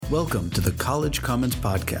Welcome to the College Commons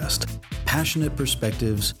Podcast, passionate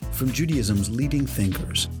perspectives from Judaism's leading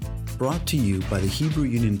thinkers, brought to you by the Hebrew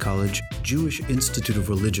Union College Jewish Institute of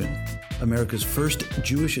Religion, America's first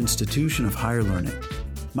Jewish institution of higher learning.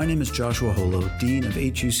 My name is Joshua Holo, Dean of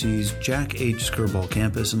HUC's Jack H. Skirball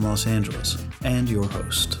campus in Los Angeles, and your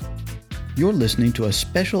host. You're listening to a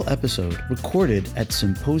special episode recorded at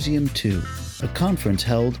Symposium 2, a conference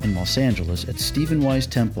held in Los Angeles at Stephen Wise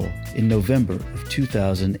Temple in November of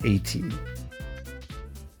 2018.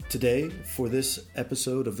 Today, for this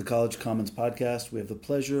episode of the College Commons Podcast, we have the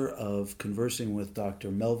pleasure of conversing with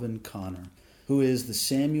Dr. Melvin Konner, who is the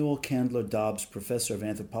Samuel Candler Dobbs Professor of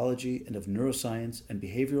Anthropology and of Neuroscience and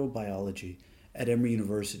Behavioral Biology at Emory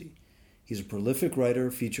University. He's a prolific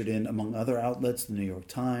writer featured in, among other outlets, the New York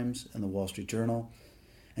Times and the Wall Street Journal,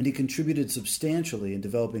 and he contributed substantially in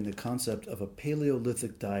developing the concept of a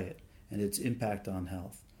Paleolithic diet and its impact on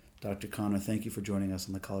health. Dr. Konner, thank you for joining us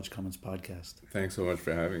on the College Commons Podcast. Thanks so much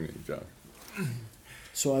for having me, John.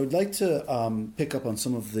 So I would like to pick up on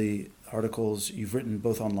some of the articles you've written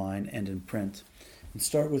both online and in print, and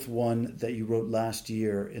start with one that you wrote last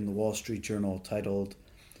year in the Wall Street Journal titled,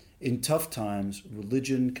 "In Tough Times,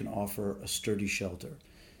 Religion Can Offer a Sturdy Shelter."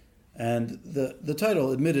 And the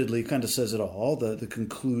title admittedly kind of says it all. The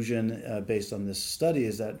conclusion based on this study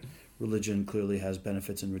is that religion clearly has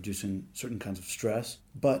benefits in reducing certain kinds of stress.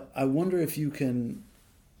 But I wonder if you can,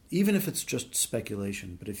 even if it's just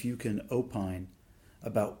speculation, but if you can opine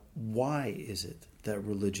about why is it that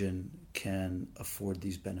religion can afford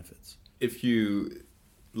these benefits? If you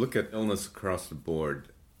look at illness across the board,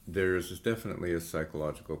 there is definitely a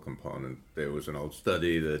psychological component. There was an old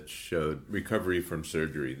study that showed recovery from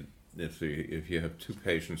surgery. If you have two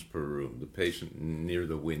patients per room, the patient near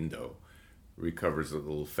the window recovers a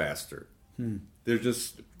little faster. There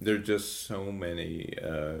are just so many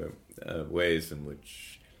ways in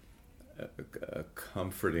which a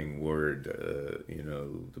comforting word,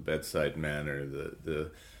 the bedside manner.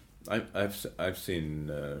 I've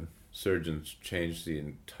seen surgeons change the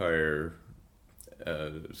entire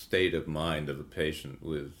state of mind of a patient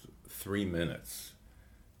with 3 minutes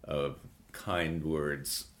of kind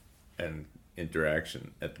words and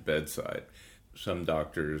interaction at the bedside. Some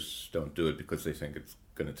doctors don't do it because they think it's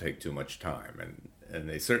going to take too much time, and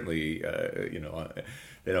they certainly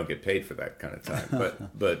they don't get paid for that kind of time.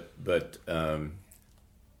 But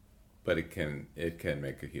it can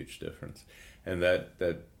make a huge difference. And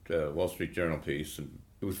that Wall Street Journal piece,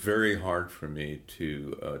 it was very hard for me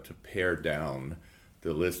to pare down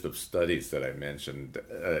the list of studies that I mentioned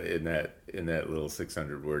in that little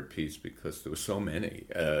 600-word piece, because there were so many.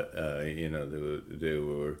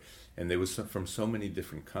 There was from so many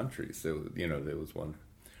different countries. There was one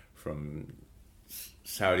from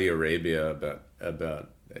Saudi Arabia about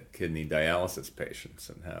kidney dialysis patients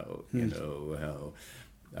and how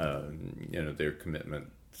their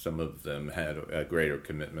commitment. Some of them had a greater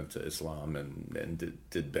commitment to Islam and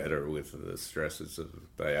did better with the stresses of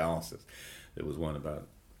dialysis. There was one about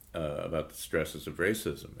the stresses of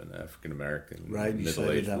racism in African American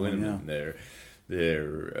middle-aged women. There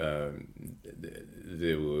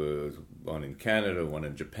was one in Canada, one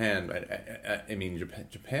in Japan. I mean,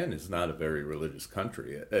 Japan is not a very religious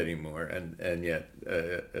country anymore, and yet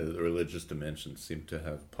the religious dimensions seem to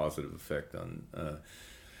have a positive effect on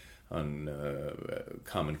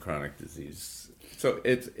common chronic disease. So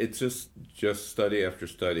it's just study after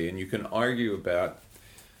study, and you can argue about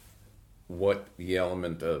what the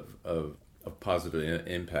element of positive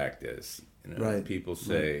impact is. Right. People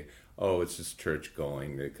say, "Oh, it's just church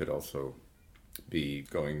going." They could also be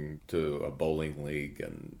going to a bowling league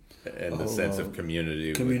and the sense of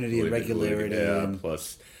community and regularity.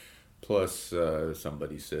 Plus,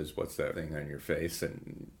 somebody says, "What's that thing on your face?"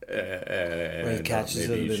 And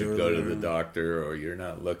maybe you should go to the doctor, or you're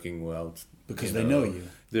not looking well. Because they know you.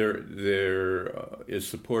 There is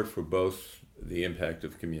support for both the impact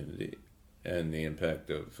of community and the impact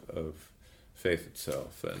of faith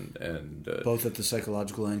itself, and both at the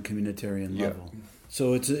psychological and communitarian level.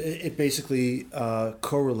 So it basically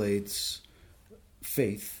correlates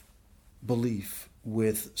faith, belief,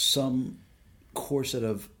 with some core set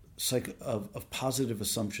of positive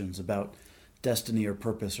assumptions about destiny or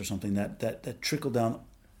purpose or something that trickle down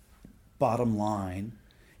bottom line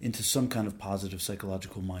into some kind of positive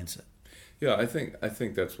psychological mindset. Yeah, I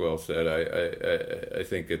think that's well said. I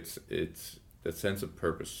think it's that sense of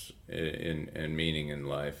purpose and meaning in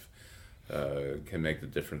life can make the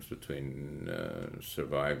difference between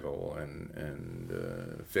survival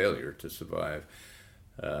and failure to survive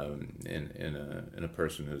in a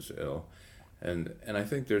person who's ill. And I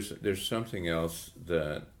think there's something else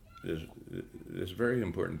that there's a very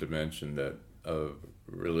important dimension that of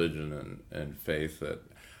religion and faith that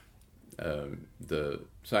the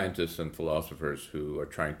scientists and philosophers who are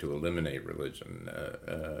trying to eliminate religion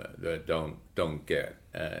that don't get,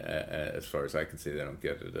 as far as I can see, they don't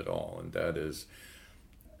get it at all, and that is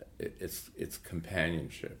it's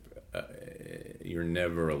companionship. You're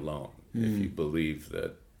never alone if you believe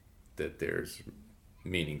that there's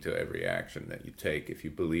meaning to every action that you take. If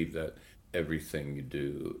you believe that everything you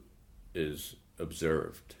do is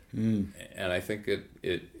observed. And I think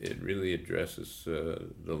it really addresses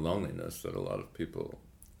the loneliness that a lot of people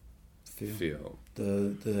feel.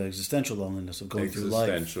 The existential loneliness of going through life.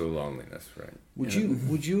 Existential loneliness, right.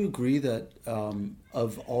 Would you agree that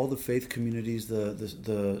of all the faith communities,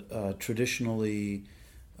 the traditionally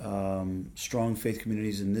strong faith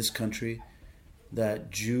communities in this country,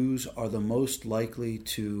 that Jews are the most likely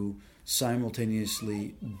to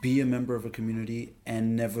simultaneously be a member of a community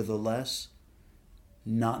and nevertheless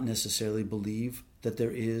not necessarily believe that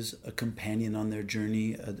there is a companion on their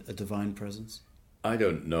journey, a divine presence? I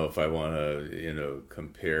don't know if I want to,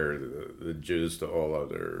 compare the Jews to all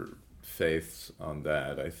other faiths on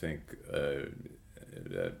that. I think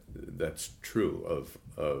that's true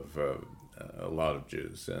of a lot of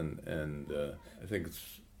Jews, and I think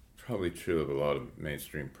it's probably true of a lot of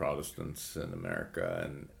mainstream Protestants in America.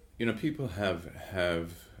 And people have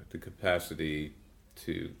the capacity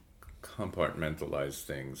to compartmentalize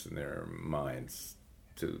things in their minds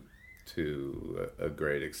to a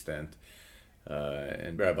great extent.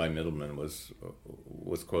 And Rabbi Middleman was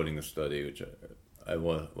quoting a study which I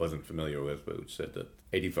wasn't familiar with, but which said that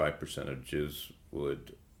 85% of Jews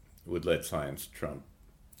would let science trump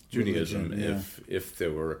Judaism religion, if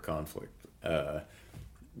there were a conflict.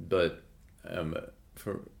 But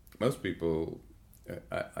for most people,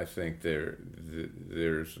 I think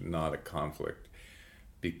there's not a conflict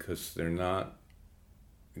because they're not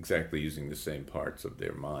exactly using the same parts of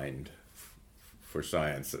their mind for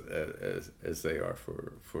science as they are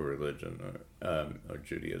for religion or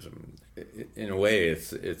Judaism. In a way,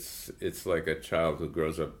 it's like a child who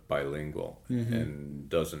grows up bilingual and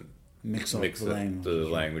doesn't mix the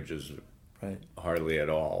languages right. hardly at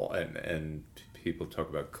all, and people talk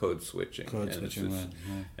about code switching.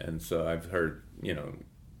 And so I've heard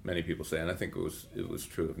many people say, and I think it was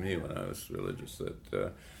true of me when I was religious,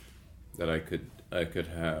 that I could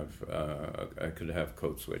have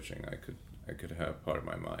code switching. I could have part of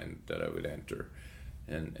my mind that I would enter,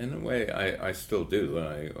 and in a way I still do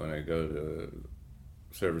when I go to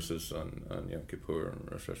services on Yom Kippur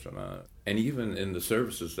and Rosh Hashanah, and even in the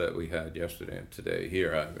services that we had yesterday and today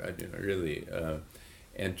here, I really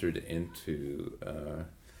entered into a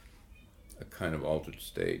kind of altered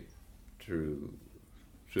state through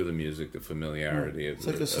the music, the familiarity of it's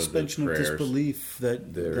like a suspension of disbelief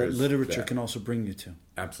that literature can also bring you to.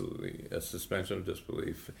 Absolutely, a suspension of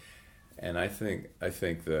disbelief, and I think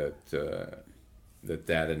that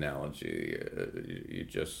that analogy you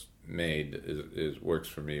just made is works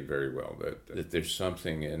for me very well. That there's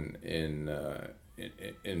something in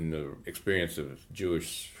the experience of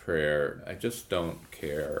Jewish prayer. I just don't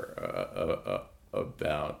care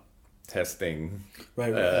about testing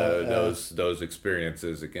those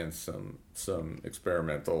experiences against some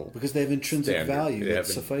experimental, because they have intrinsic standard. Value that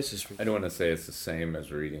suffices for you. I don't want to say it's the same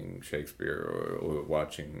as reading Shakespeare or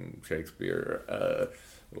watching Shakespeare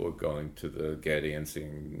or going to the Getty and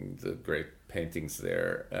seeing the great paintings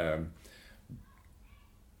there,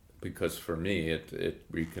 because for me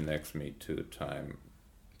it reconnects me to a time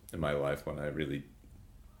in my life when I really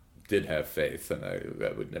did have faith, and I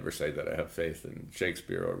would never say that I have faith in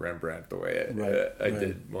Shakespeare or Rembrandt the way I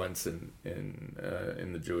did once in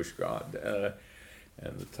the Jewish God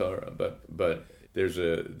and the Torah. But there's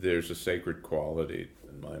a sacred quality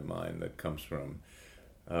in my mind that comes from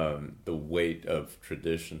the weight of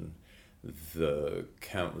tradition, the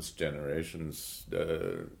countless generations,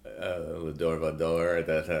 L'Dor Vador,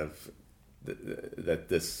 that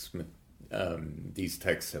these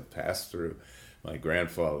texts have passed through. My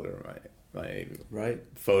grandfather, my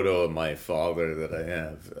photo of my father that I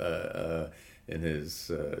have in his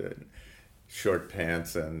short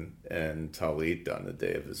pants and talit on the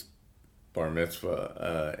day of his bar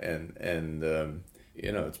mitzvah, and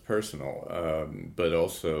it's personal, but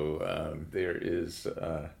also there is.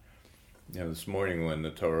 This morning when the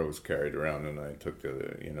Torah was carried around and I took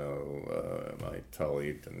my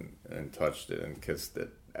talit and touched it and kissed it,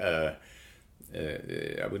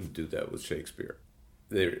 I wouldn't do that with Shakespeare.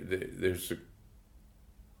 There's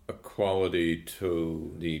a quality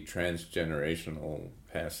to the transgenerational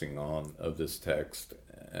passing on of this text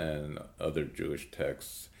and other Jewish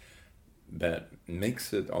texts that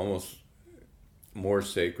makes it almost more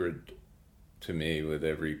sacred to me with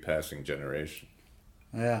every passing generation.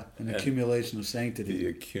 Yeah, an accumulation of sanctity. The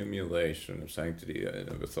accumulation of sanctity. I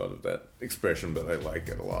never thought of that expression, but I like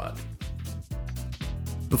it a lot.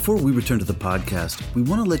 Before we return to the podcast, we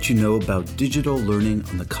want to let you know about digital learning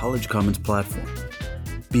on the College Commons platform.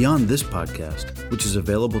 Beyond this podcast, which is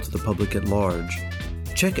available to the public at large,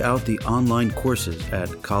 check out the online courses at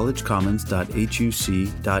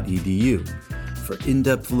collegecommons.huc.edu for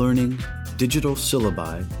in-depth learning, digital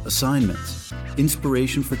syllabi, assignments,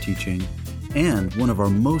 inspiration for teaching, and one of our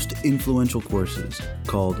most influential courses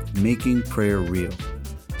called Making Prayer Real.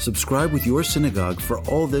 Subscribe with your synagogue for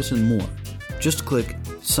all this and more. Just click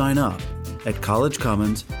Sign Up at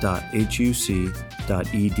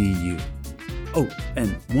collegecommons.huc.edu. Oh,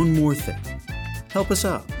 and one more thing. Help us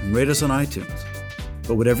out and rate us on iTunes.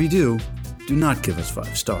 But whatever you do, do not give us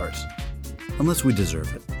 5 stars, unless we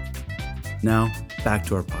deserve it. Now, back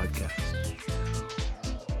to our podcast.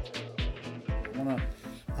 I want to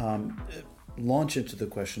launch into the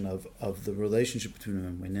question of the relationship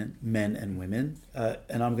between men and women.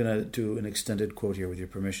 And I'm going to do an extended quote here with your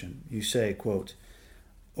permission. You say, quote,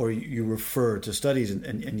 or you refer to studies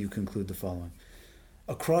and you conclude the following.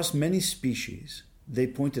 Across many species, they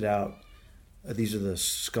pointed out, these are the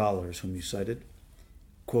scholars whom you cited,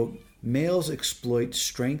 quote, males exploit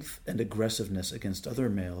strength and aggressiveness against other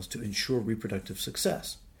males to ensure reproductive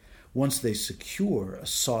success. Once they secure a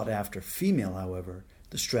sought-after female, however,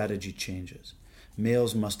 the strategy changes.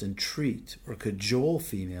 Males must entreat or cajole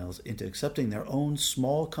females into accepting their own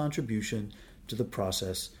small contribution to the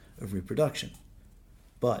process of reproduction.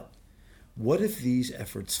 But what if these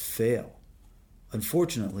efforts fail?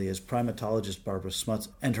 Unfortunately, as primatologist Barbara Smuts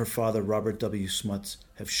and her father Robert W. Smuts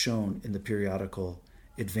have shown in the periodical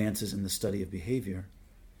Advances in the Study of Behavior,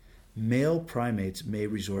 male primates may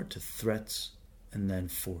resort to threats and then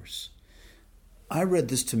force. I read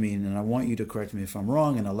this to mean, and I want you to correct me if I'm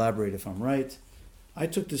wrong and elaborate if I'm right, I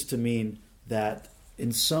took this to mean that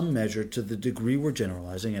in some measure, to the degree we're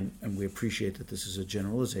generalizing, and we appreciate that this is a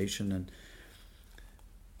generalization, and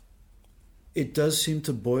it does seem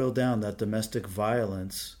to boil down that domestic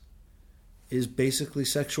violence is basically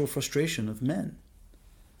sexual frustration of men.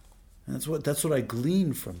 And that's what I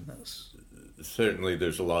glean from this. Certainly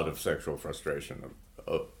there's a lot of sexual frustration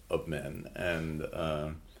of men, and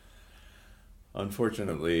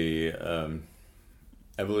unfortunately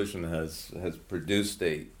evolution has produced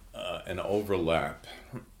an overlap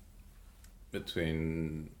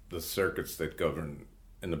between the circuits that govern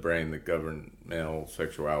in the brain that govern male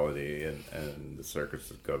sexuality and the circuits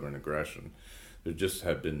that govern aggression. There just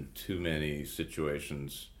have been too many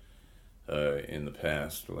situations in the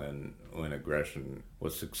past when aggression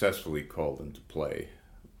was successfully called into play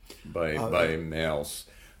by males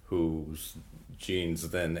whose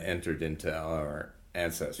genes then entered into our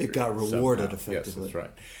ancestry. It got rewarded somehow. effectively. Yes, that's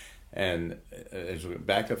right. And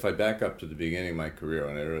if I back up to the beginning of my career,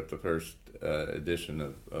 when I wrote the first edition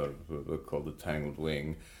of a book called The Tangled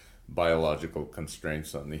Wing, Biological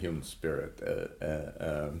Constraints on the Human Spirit,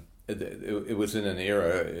 it was in an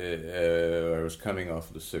era. I was coming off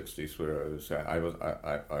of the '60s, where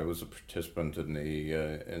I was a participant in the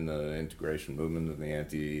integration movement and the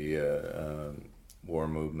anti-war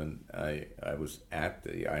movement. I was at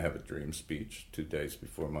the I Have a Dream speech 2 days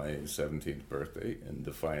before my 17th birthday in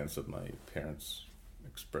defiance of my parents'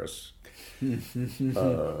 express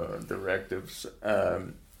directives,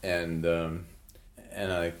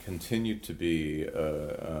 and I continued to be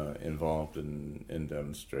involved in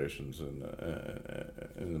demonstrations in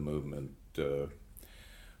the movement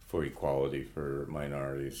for equality for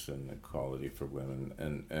minorities and equality for women,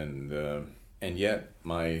 and yet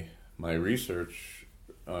my research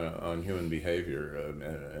on human behavior,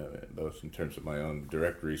 both in terms of my own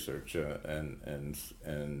direct research and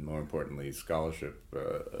more importantly scholarship,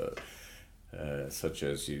 such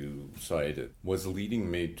as you cited, was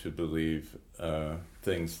leading me to believe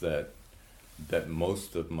things that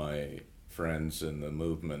most of my friends in the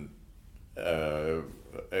movement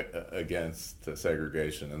against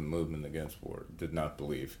segregation and the movement against war did not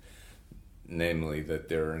believe, namely that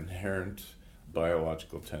there are inherent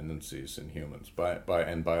biological tendencies in humans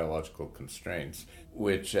and biological constraints,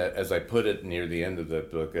 which, as I put it near the end of that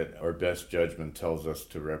book, our best judgment tells us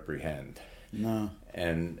to reprehend. No.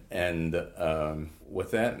 And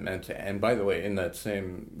what that meant, and by the way, in that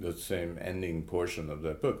same ending portion of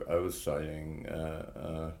that book, I was citing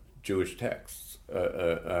Jewish texts.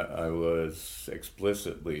 I was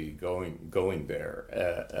explicitly going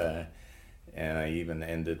there, and I even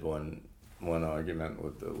ended one argument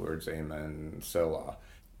with the words "Amen, Selah."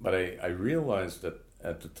 But I realized that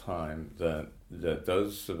at the time that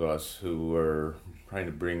those of us who were trying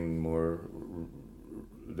to bring more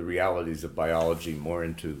the realities of biology more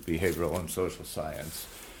into behavioral and social science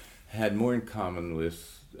had more in common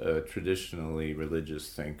with traditionally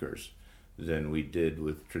religious thinkers than we did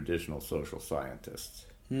with traditional social scientists.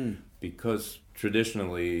 Because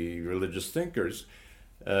traditionally religious thinkers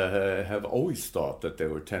have always thought that there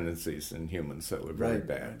were tendencies in humans that were very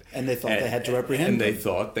bad. And they thought they had to reprehend them. And they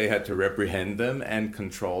thought they had to reprehend them and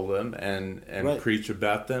control them and preach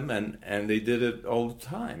about them, and they did it all the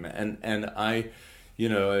time. And I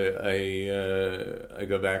go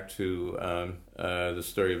back to the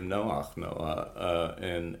story of Noah,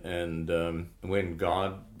 and when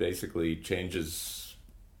God basically changes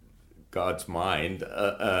God's mind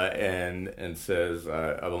and says,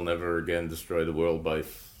 "I will never again destroy the world by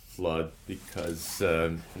flood because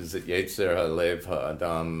is it Yetzer Halev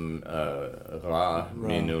Ha'adam Ra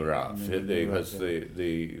Minu Ra?" Because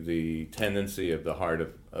the tendency of the heart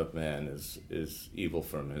of man is evil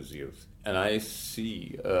from his youth, and I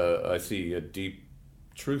see a deep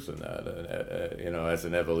truth in that. As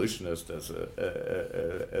an evolutionist, as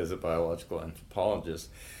a biological anthropologist.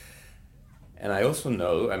 And I also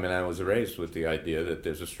know, I was raised with the idea that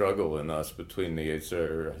there's a struggle in us between the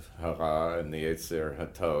Yetzer Hara and the Yetzer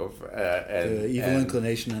Hatov. The evil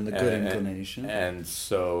inclination and the good inclination. And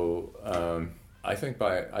so I think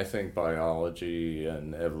biology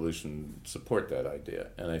and evolution support that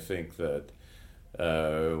idea. And I think that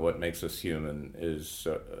what makes us human is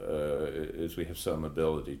we have some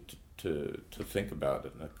ability to think about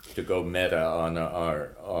it, to go meta on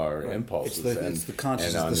our impulses. It's the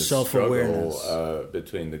consciousness, and on the self-awareness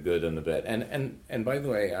between the good and the bad. And by the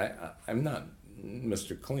way, I'm not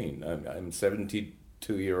Mr. Clean. I'm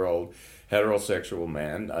 72-year-old heterosexual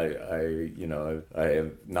man. I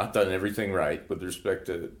have not done everything right with respect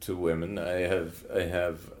to women. I have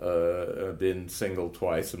been single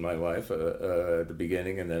twice in my life, at the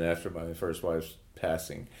beginning and then after my first wife's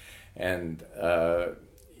passing, and.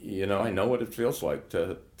 I know what it feels like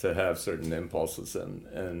to have certain impulses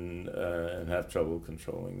and have trouble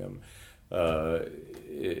controlling them.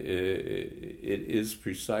 It is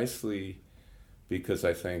precisely because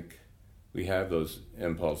I think we have those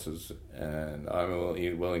impulses, and I'm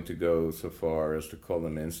willing to go so far as to call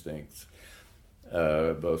them instincts,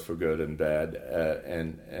 both for good and bad,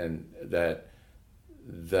 and that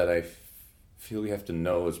I feel we have to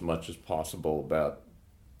know as much as possible about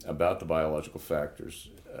the biological factors,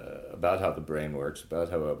 about how the brain works, about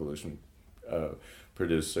how evolution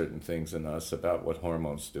produced certain things in us, about what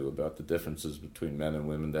hormones do, about the differences between men and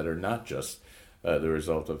women that are not just the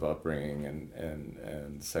result of upbringing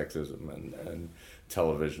and sexism and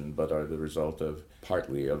television, but are the result of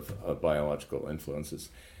partly of biological influences.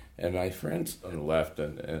 And my friends on the left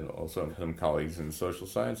and also some colleagues in social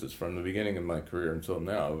sciences from the beginning of my career until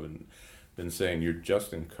now have been saying you're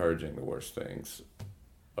just encouraging the worst things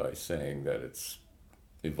by saying that it's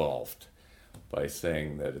evolved, by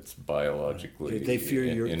saying that it's biologically they fear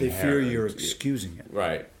you're excusing it.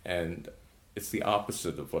 Right, and it's the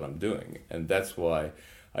opposite of what I'm doing, and that's why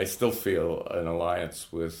I still feel an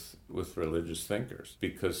alliance with religious thinkers,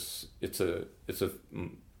 because it's a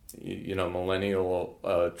millennial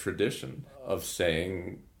tradition of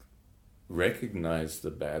saying recognize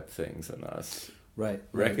the bad things in us,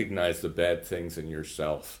 recognize the bad things in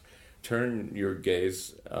yourself. Turn your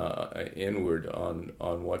gaze inward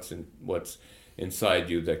on what's inside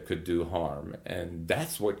you that could do harm, and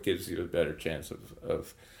that's what gives you a better chance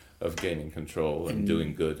of gaining control and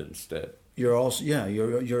doing good instead. You're also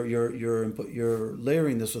you're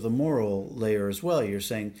layering this with a moral layer as well. You're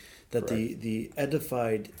saying that the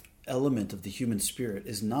edified element of the human spirit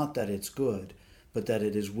is not that it's good, but that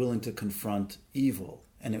it is willing to confront evil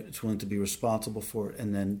and it's willing to be responsible for it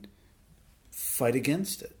and then fight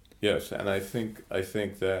against it. Yes, and I think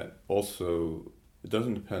that also it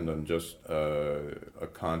doesn't depend on just a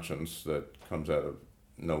conscience that comes out of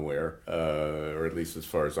nowhere, or at least as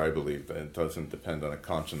far as I believe, it doesn't depend on a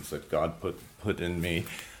conscience that God put in me.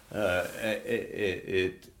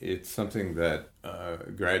 It's something that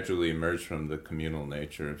gradually emerged from the communal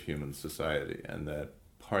nature of human society, and that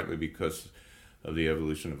partly because of the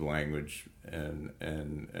evolution of language and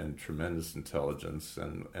tremendous intelligence,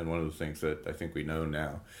 and one of the things that I think we know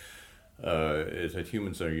now is that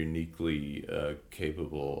humans are uniquely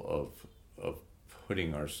capable of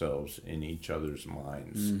putting ourselves in each other's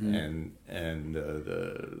minds, and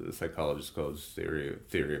the psychologists call it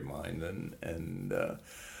theory of mind, and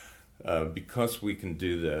because we can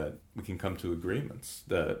do that, we can come to agreements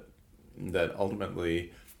that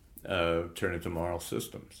ultimately turn into moral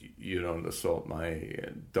systems. You don't assault my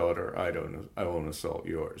daughter, I won't assault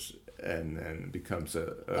yours, and then it becomes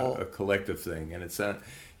a collective thing. And it's not,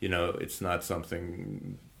 it's not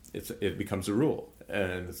something. It becomes a rule,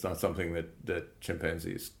 and it's not something that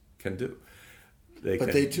chimpanzees can do. They are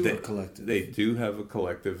collective. They do have a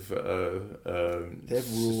collective. They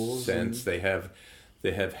have rules. Sense. They have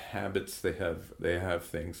habits. They have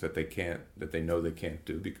things that they know they can't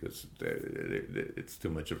do because it's too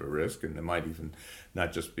much of a risk, and there might even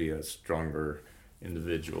not just be a stronger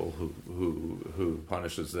individual who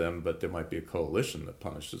punishes them, but there might be a coalition that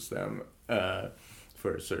punishes them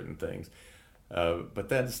for certain things. But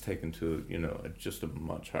that is taken to just a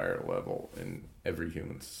much higher level in every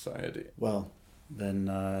human society. Well, then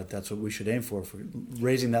that's what we should aim for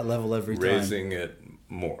raising that level every time. Raising it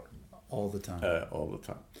more. All the time. All the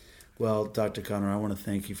time. Well, Dr. Conner, I want to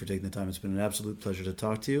thank you for taking the time. It's been an absolute pleasure to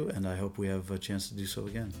talk to you, and I hope we have a chance to do so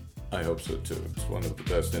again. I hope so, too. It's one of the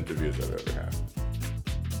best interviews I've ever had.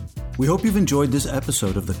 We hope you've enjoyed this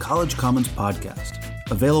episode of the College Commons Podcast,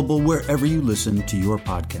 available wherever you listen to your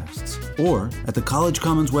podcasts, or at the College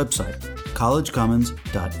Commons website,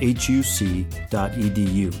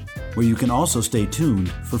 collegecommons.huc.edu, where you can also stay tuned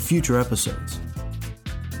for future episodes.